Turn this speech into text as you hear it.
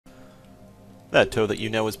That Toe that you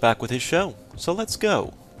know is back with his show, so let's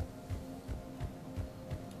go.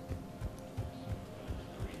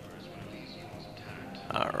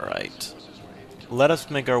 Alright. Let us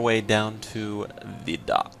make our way down to the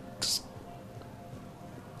docks.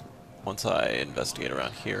 Once I investigate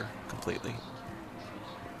around here completely.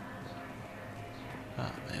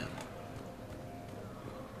 Oh, man.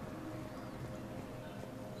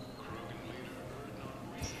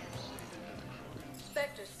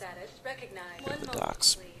 Spectre status recognized. Go to One the moment,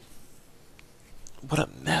 docks. please. What a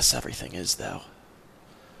mess everything is, though.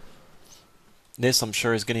 This, I'm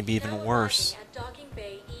sure, is going to be even Now worse. arriving at docking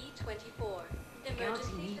bay E24. The galaxy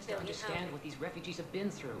Emergency needs to civilian understand housing. what these refugees have been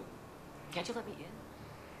through. Can't you let me in?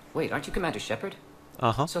 Wait, aren't you Commander Shepard?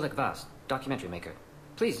 Uh-huh. Solek Vast, documentary maker.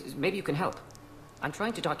 Please, maybe you can help. I'm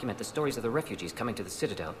trying to document the stories of the refugees coming to the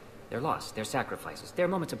Citadel. Their loss, their sacrifices, their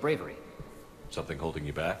moments of bravery. Something holding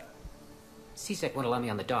you back? CSEC won't allow me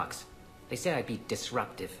on the docks. They say I'd be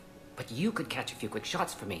disruptive. But you could catch a few quick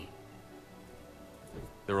shots for me.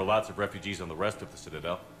 There are lots of refugees on the rest of the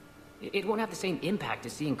Citadel. It won't have the same impact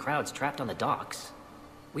as seeing crowds trapped on the docks.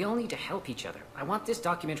 We all need to help each other. I want this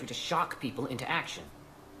documentary to shock people into action.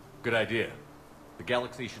 Good idea. The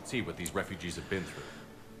galaxy should see what these refugees have been through.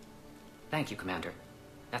 Thank you, Commander.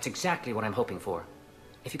 That's exactly what I'm hoping for.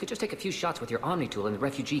 If you could just take a few shots with your Omni tool in the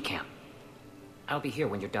refugee camp. I'll be here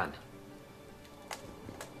when you're done.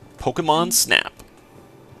 Pokemon Snap.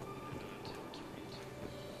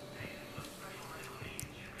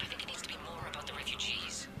 I think it needs to be more about the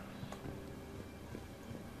refugees.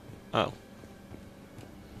 Oh.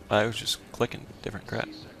 I was just clicking different crap.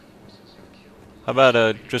 How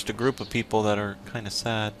about just a group of people that are kind of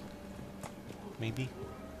sad? Maybe?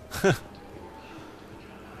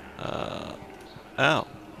 Oh.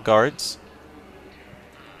 Guards.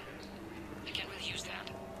 I can't really use that.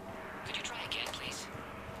 Could you try again, please?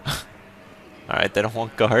 Alright, they don't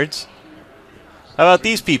want guards. How about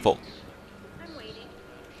these people? I'm waiting.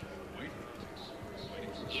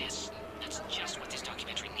 Yes, that's just what this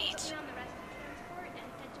documentary needs. Put on the rest of the transport and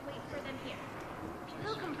said to wait for them here.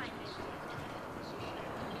 They'll come find me.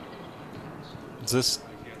 Is this...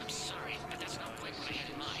 I'm sorry, but that's not quite what I had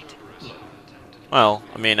in mind. Well,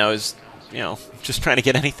 I mean, I was, you know, just trying to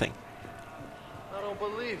get anything. I don't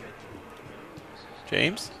believe it.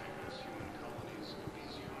 James?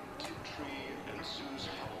 I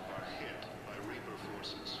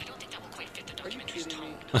don't think that will quite fit the Are you documentary's kidding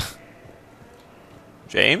me? tone.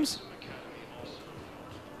 James?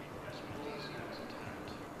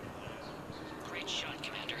 Great shot,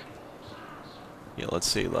 Commander. Yeah, let's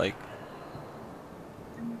see, like...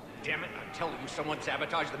 Damn it, I'm telling you, someone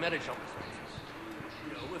sabotaged the medic shelters.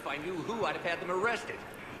 You know, if I knew who, I'd have had them arrested.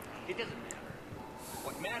 It doesn't matter.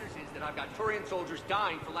 What matters is that I've got Turian soldiers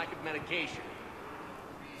dying for lack of medication.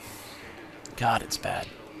 God, it's bad.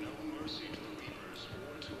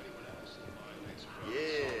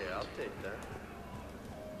 Yeah, I'll take that.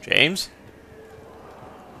 James?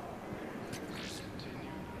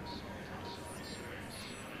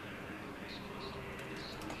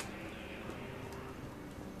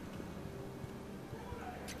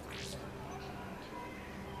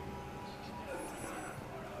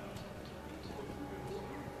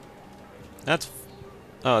 That's...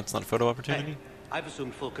 Oh, it's not a photo opportunity? Hey, I've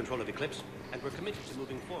assumed full control of Eclipse, and we're committed to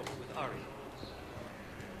moving forward with Ari.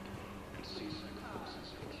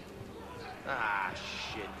 Ah,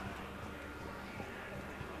 shit.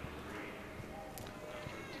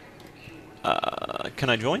 Can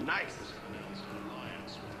I join? Nice.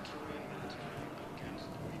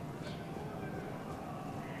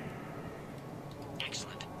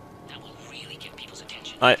 Excellent. That will really get people's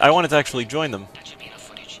attention. I wanted to actually join them. That should be enough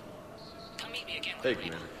footage. Come meet me again Hey, when we're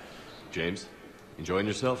able. Commander. James, enjoying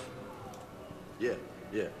yourself? Yeah,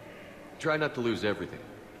 yeah. Try not to lose everything.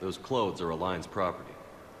 Those clothes are Alliance property.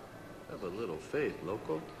 Have a little faith,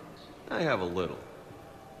 loco. I have a little.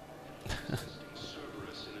 I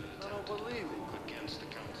don't believe it.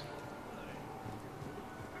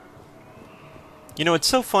 You know, it's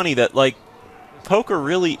so funny that, like, poker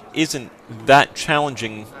really isn't that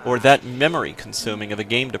challenging or that memory-consuming of a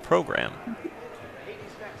game to program.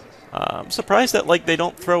 I'm surprised that, like, they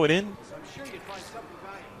don't throw it in. I'm sure you'd find something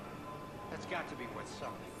valuable. That's got to be worth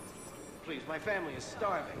something. Please, my family is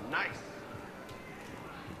starving. Nice.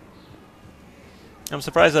 I'm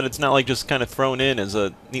surprised that it's not, like, just kind of thrown in as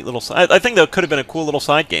a neat little side. I think that could have been a cool little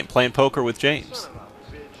side game, playing poker with James. Son of a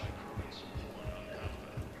bitch.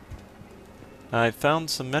 I found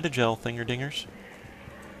some Metagel thinger-dingers.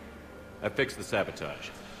 I fixed the sabotage.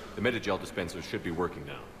 The Metagel dispenser should be working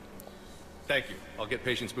now. Thank you. I'll get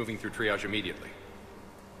patients moving through triage immediately.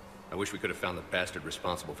 I wish we could have found the bastard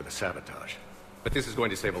responsible for the sabotage. But this is going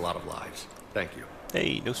to save a lot of lives. Thank you.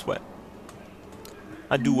 Hey, no sweat.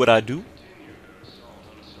 I do what I do.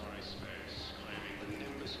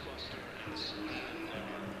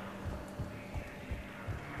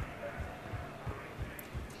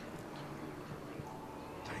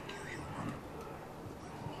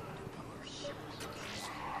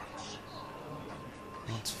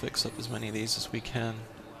 Let's fix up as many of these as we can.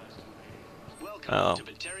 Oh,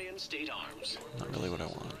 not really what I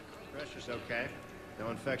want. Pressure's okay. No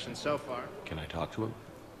infection so far. Can I talk to him?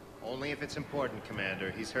 Only if it's important,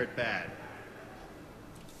 Commander. He's hurt bad.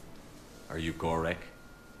 Are you Gorek?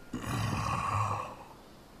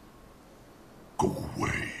 Go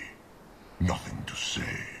away. Nothing to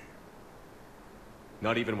say.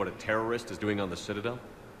 Not even what a terrorist is doing on the Citadel?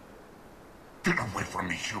 Get away from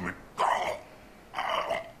me, human.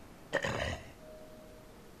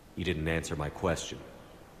 You didn't answer my question.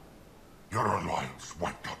 Your alliance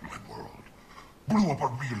wiped out my world. Blew up a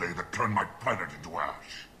relay that turned my planet into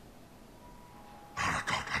ash.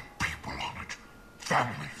 Aragog had people on it.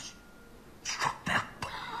 Families. Struck back.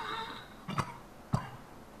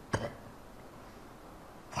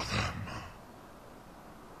 For them.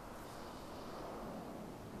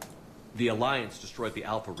 The Alliance destroyed the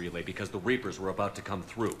Alpha relay because the Reapers were about to come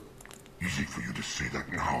through. Easy for you to say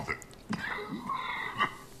that now that...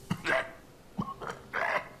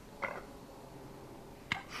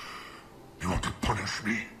 You want to punish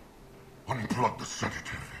me? Unplug the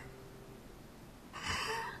sedative.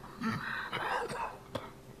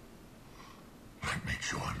 Let me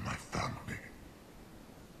join my family.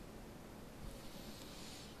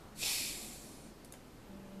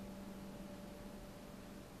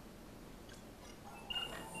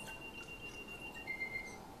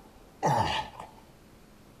 Oh.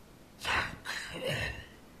 Thank you.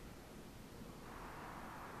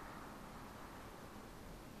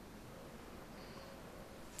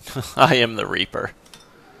 I am the Reaper.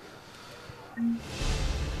 Not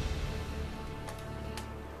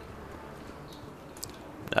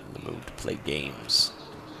in the mood to play games.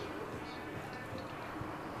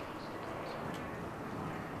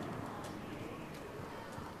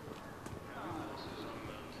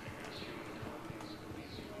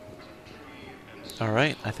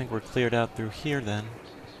 Alright, I think we're cleared out through here then.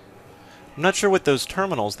 I'm not sure what those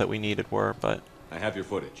terminals that we needed were, but... I have your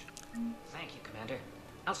footage. Thank you, Commander.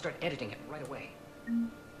 I'll start editing it right away.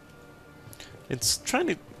 It's trying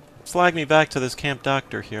to flag me back to this camp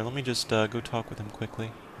doctor here. Let me just go talk with him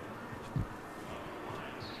quickly.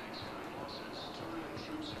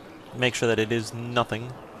 Make sure that it is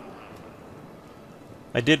nothing.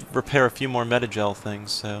 I did repair a few more metagel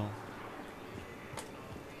things, so...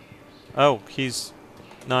 Oh, he's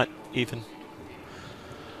not even...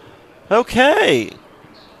 Okay!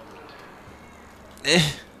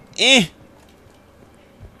 Eh.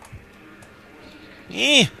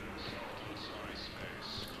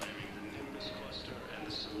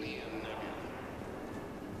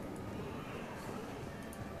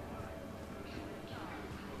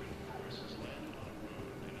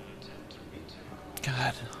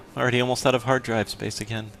 God, I'm already almost out of hard drive space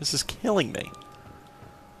again. This is killing me.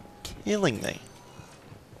 Killing me.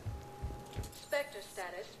 Spectre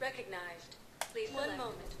status recognized. Please one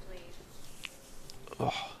moment, please.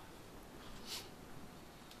 Ugh.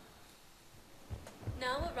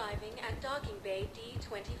 Now arriving at docking bay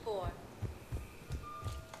D-24.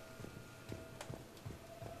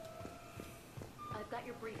 I've got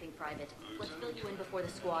your briefing, Private. Let's fill you in before the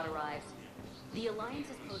squad arrives. The Alliance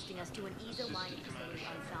is posting us to an ESO mining facility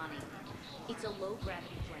on Thani. It's a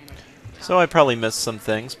low-gravity planet. So I probably missed some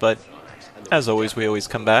things, but as always, we always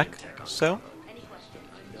come back. So Any questions?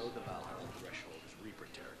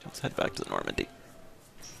 let's head back to Normandy.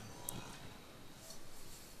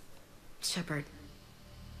 Shepard,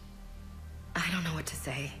 I don't know what to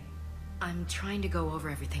say. I'm trying to go over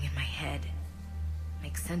everything in my head.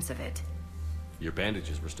 Make sense of it. Your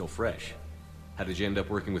bandages were still fresh. How did you end up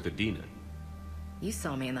working with Adina? You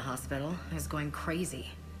saw me in the hospital. I was going crazy.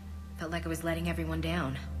 Felt like I was letting everyone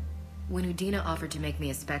down. When Udina offered to make me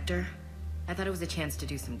a Spectre, I thought it was a chance to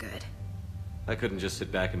do some good. I couldn't just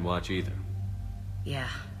sit back and watch either. Yeah.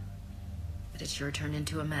 But it sure turned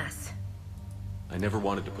into a mess. I never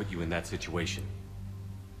wanted to put you in that situation.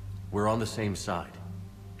 We're on the same side.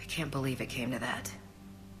 I can't believe it came to that.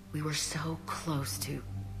 We were so close to...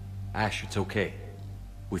 Ash, it's okay.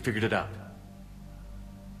 We figured it out.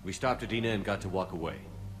 We stopped Adina and got to walk away.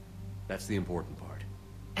 That's the important part.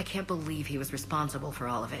 I can't believe he was responsible for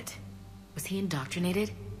all of it. Was he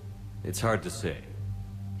indoctrinated? It's hard to say.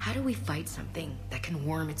 How do we fight something that can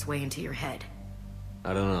worm its way into your head?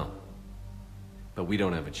 I don't know. But we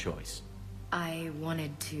don't have a choice. I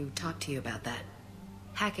wanted to talk to you about that.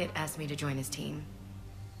 Hackett asked me to join his team.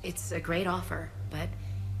 It's a great offer, but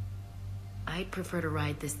I'd prefer to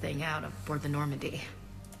ride this thing out aboard the Normandy.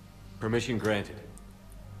 Permission granted.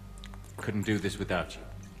 Couldn't do this without you.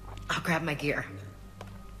 I'll grab my gear.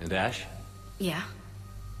 And Ash, Yeah?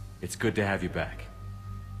 it's good to have you back.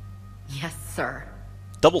 Yes, sir.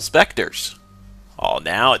 Double Spectres. Oh,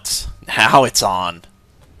 now it's on.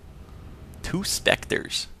 2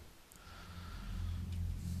 Spectres.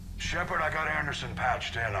 Shepard, I got Anderson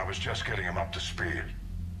patched in. I was just getting him up to speed.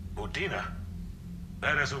 Udina?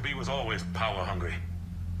 That SOB was always power-hungry.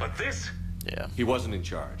 But this? Yeah. He wasn't in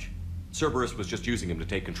charge. Cerberus was just using him to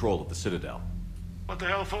take control of the Citadel. What the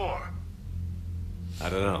hell for? I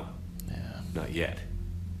don't know. Yeah. Not yet.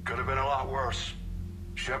 Could have been a lot worse.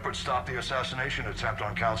 Shepard stopped the assassination attempt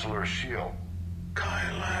on Counselor Shield.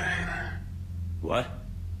 Kai Lang. What?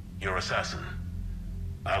 Your assassin.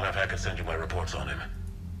 I'll have Hackett send you my reports on him.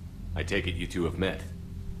 I take it you two have met.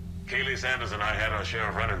 Kaylee Sanders and I had our share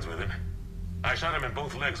of run-ins with him. I shot him in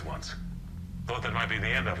both legs once. Thought that might be the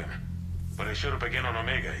end of him. But he showed up again on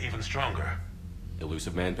Omega, even stronger.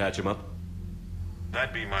 Elusive Man patch him up?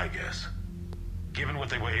 That'd be my guess. Given what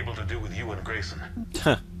they were able to do with you and Grayson.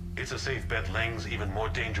 It's a safe bet Lang's even more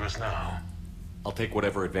dangerous now. I'll take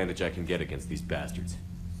whatever advantage I can get against these bastards.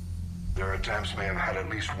 Their attempts may have had at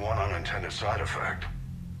least one unintended side effect.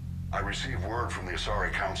 I received word from the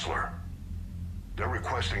Asari Counselor. They're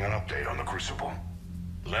requesting an update on the Crucible.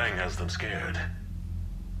 Lang has them scared.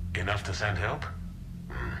 Enough to send help?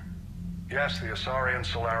 Yes, the Asari and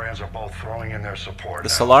Solarians are both throwing in their support The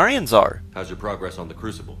now. Solarians are. How's your progress on the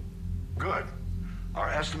Crucible? Good. Our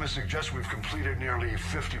estimates suggest we've completed nearly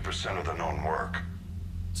 50% of the known work.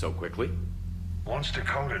 So quickly? Once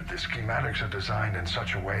decoded, the schematics are designed in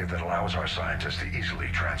such a way that allows our scientists to easily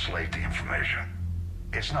translate the information.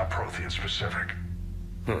 It's not Prothean specific.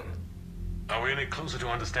 Are we any closer to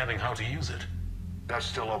understanding how to use it? That's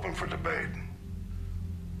still open for debate.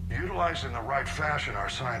 Utilized in the right fashion, our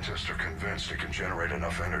scientists are convinced it can generate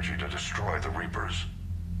enough energy to destroy the Reapers.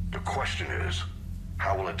 The question is,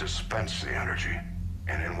 how will it dispense the energy,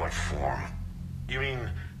 and in what form? You mean,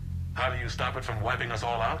 how do you stop it from wiping us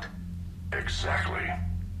all out? Exactly.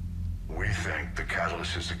 We think the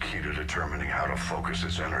catalyst is the key to determining how to focus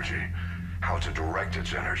its energy, how to direct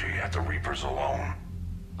its energy at the Reapers alone.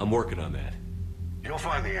 I'm working on that. You'll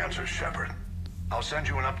find the answers, Shepard. I'll send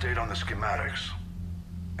you an update on the schematics.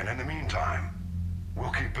 And in the meantime,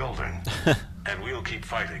 we'll keep building. And we'll keep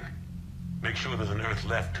fighting. Make sure there's an Earth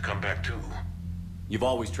left to come back to. You've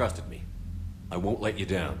always trusted me. I won't let you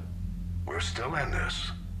down. We're still in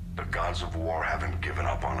this. The gods of war haven't given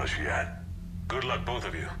up on us yet. Good luck, both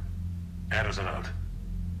of you. Anderson out.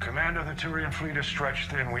 Commander, the Turian fleet is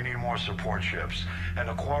stretched thin. We need more support ships. And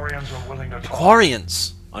Aquarians are willing to talk.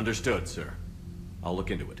 Aquarians. Understood, sir. I'll look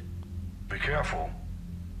into it. Be careful.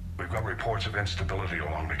 We've got reports of instability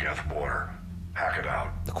along the Geth border. Hack it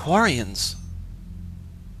out. Aquarians.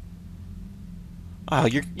 Oh,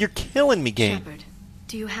 you're killing me, game. Shepard,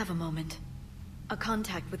 do you have a moment? A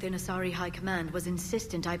contact within Asari High Command was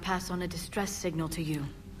insistent I pass on a distress signal to you.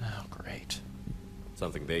 Oh, great.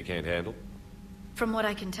 Something they can't handle? From what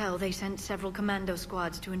I can tell, they sent several commando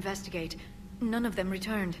squads to investigate. None of them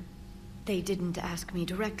returned. They didn't ask me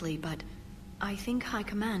directly, but I think High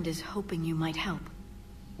Command is hoping you might help.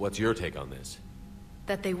 What's your take on this?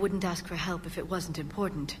 That they wouldn't ask for help if it wasn't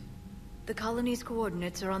important. The colony's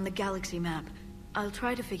coordinates are on the galaxy map. I'll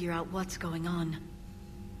try to figure out what's going on.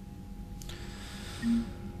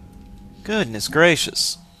 Goodness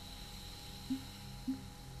gracious.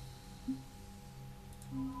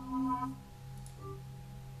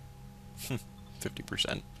 Hmm,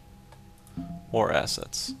 50%. More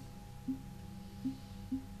assets.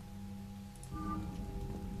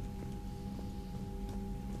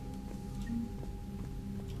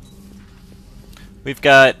 We've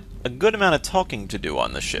got a good amount of talking to do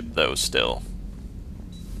on the ship, though, still.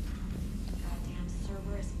 Goddamn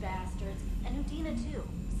Cerberus bastards. And Udina, too.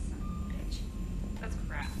 Son of a bitch. That's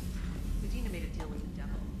crap. Udina made a deal with the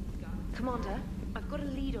devil. Commander, I've got a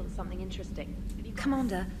lead on something interesting.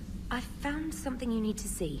 Commander, I've found something you need to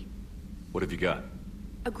see. What have you got?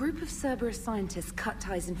 A group of Cerberus scientists cut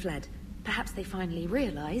ties and fled. Perhaps they finally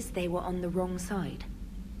realized they were on the wrong side.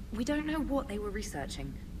 We don't know what they were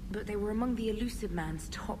researching, but they were among the Elusive Man's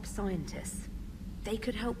top scientists. They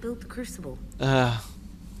could help build the Crucible.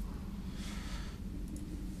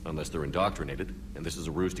 Unless they're indoctrinated, and this is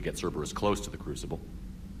a ruse to get Cerberus close to the Crucible.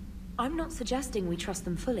 I'm not suggesting we trust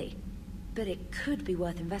them fully, but it could be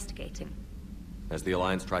worth investigating. Has the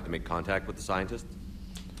Alliance tried to make contact with the scientists?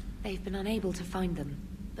 They've been unable to find them,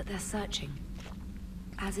 but they're searching.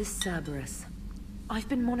 As is Cerberus. I've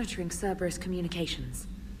been monitoring Cerberus communications.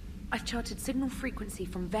 I've charted signal frequency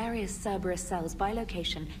from various Cerberus cells by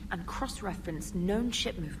location and cross-referenced known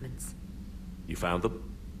ship movements. You found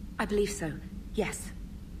them? I believe so, yes.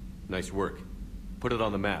 Nice work. Put it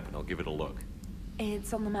on the map and I'll give it a look.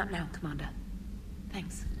 It's on the map now, Commander.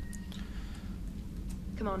 Thanks.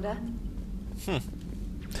 Commander?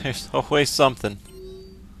 There's always something.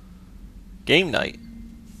 Game night.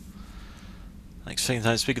 Thanks for taking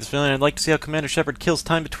time to speak with this villain. I'd like to see how Commander Shepard kills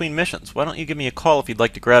time between missions. Why don't you give me a call if you'd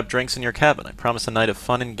like to grab drinks in your cabin? I promise a night of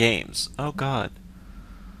fun and games. Oh god.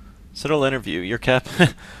 Citadel interview. Your cap...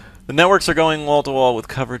 The networks are going wall-to-wall with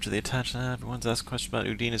coverage of the attached... Everyone's asked questions about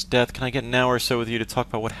Udina's death. Can I get an hour or so with you to talk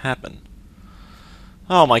about what happened?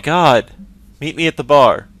 Oh my god. Meet me at the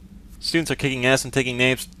bar. Students are kicking ass and taking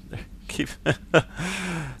names. Keep...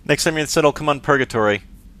 Next time you're in Citadel, come on Purgatory.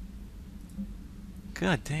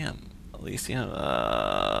 God damn.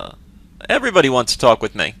 Alicia, everybody wants to talk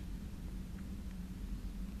with me.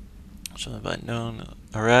 Shall I known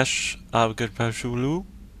Arash Abgurpashulu?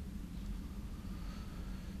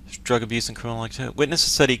 Drug abuse and criminal activity.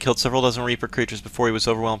 Witnesses said he killed several dozen Reaper creatures before he was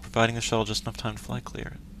overwhelmed, providing the shuttle just enough time to fly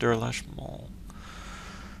clear. Durlash Mall.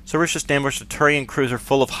 Cerberus just ambushed a Turian cruiser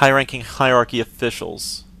full of high-ranking hierarchy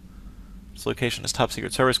officials. Its location is top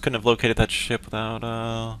secret. Cerberus couldn't have located that ship without,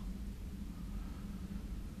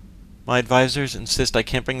 My advisors insist I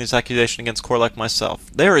can't bring this accusation against Korlak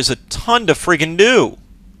myself. There is a ton to friggin' do!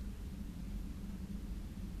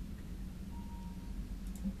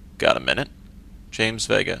 Got a minute. James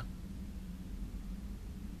Vega.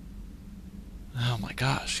 Oh my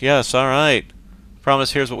gosh. Yes, alright.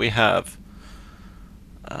 Promise, here's what we have.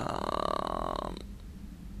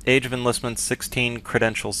 Age of enlistment 16,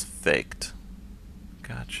 credentials faked.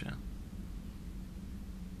 Gotcha.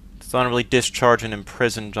 Dishonorably discharged and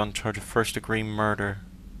imprisoned on charge of first-degree murder.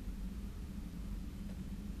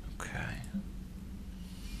 Okay.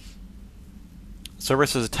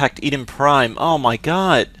 Cerberus has attacked Eden Prime. Oh my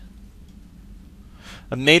god!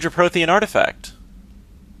 A major Prothean artifact.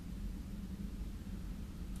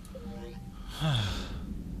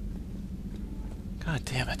 God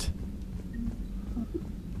damn it.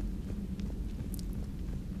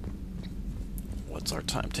 What's our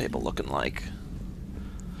timetable looking like?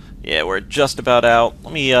 Yeah, we're just about out.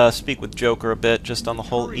 Let me speak with Joker a bit, just on the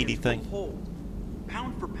whole Edie thing.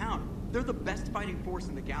 Pound for pound, they're the best fighting force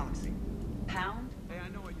in the galaxy. Pound? Hey, I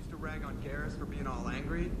know I used to rag on Garrus for being all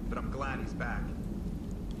angry, but I'm glad he's back.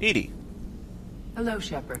 Edie. Hello,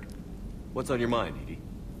 Shepard. What's on your mind, Edie?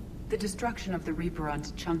 The destruction of the Reaper on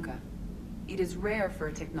Tuchanka. It is rare for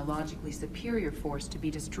a technologically superior force to be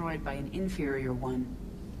destroyed by an inferior one.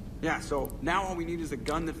 Yeah, so now all we need is a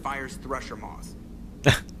gun that fires Thresher Maws.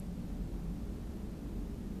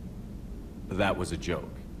 That was a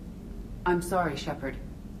joke. I'm sorry, Shepard.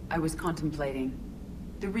 I was contemplating.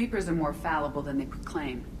 The Reapers are more fallible than they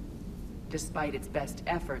proclaim. Despite its best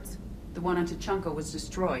efforts, the one on Tuchanka was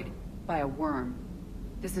destroyed by a worm.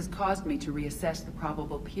 This has caused me to reassess the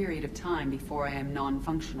probable period of time before I am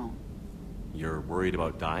non-functional. You're worried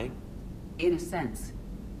about dying? In a sense.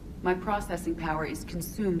 My processing power is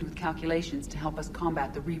consumed with calculations to help us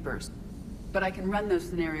combat the Reapers. But I can run those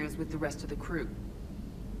scenarios with the rest of the crew.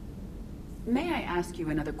 May I ask you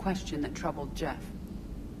another question that troubled Jeff?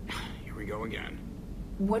 Here we go again.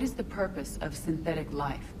 What is the purpose of synthetic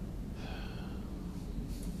life?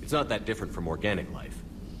 It's not that different from organic life.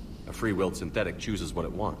 A free-willed synthetic chooses what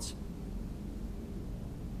it wants.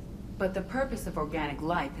 But the purpose of organic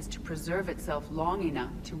life is to preserve itself long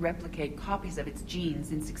enough to replicate copies of its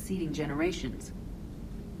genes in succeeding generations.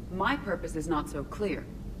 My purpose is not so clear.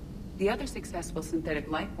 The other successful synthetic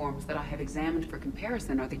life forms that I have examined for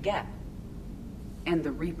comparison are the Geth and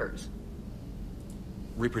the Reapers.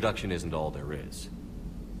 Reproduction isn't all there is.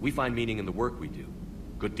 We find meaning in the work we do,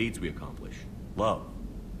 good deeds we accomplish, love.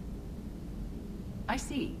 I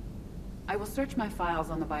see. I will search my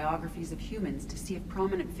files on the biographies of humans to see if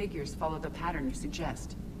prominent figures follow the pattern you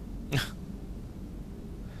suggest.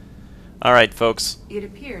 Alright, folks. It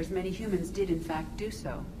appears many humans did in fact do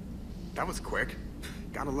so. That was quick.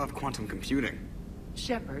 Gotta love quantum computing.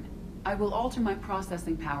 Shepard, I will alter my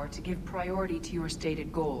processing power to give priority to your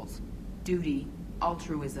stated goals. Duty,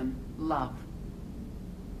 altruism, love.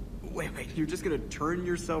 Wait, you're just gonna turn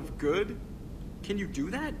yourself good? Can you do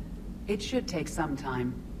that? It should take some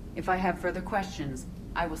time. If I have further questions,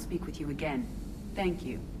 I will speak with you again. Thank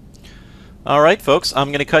you. Alright, folks, I'm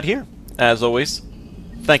going to cut here. As always,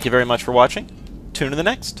 thank you very much for watching. Tune in the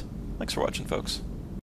next. Thanks for watching, folks.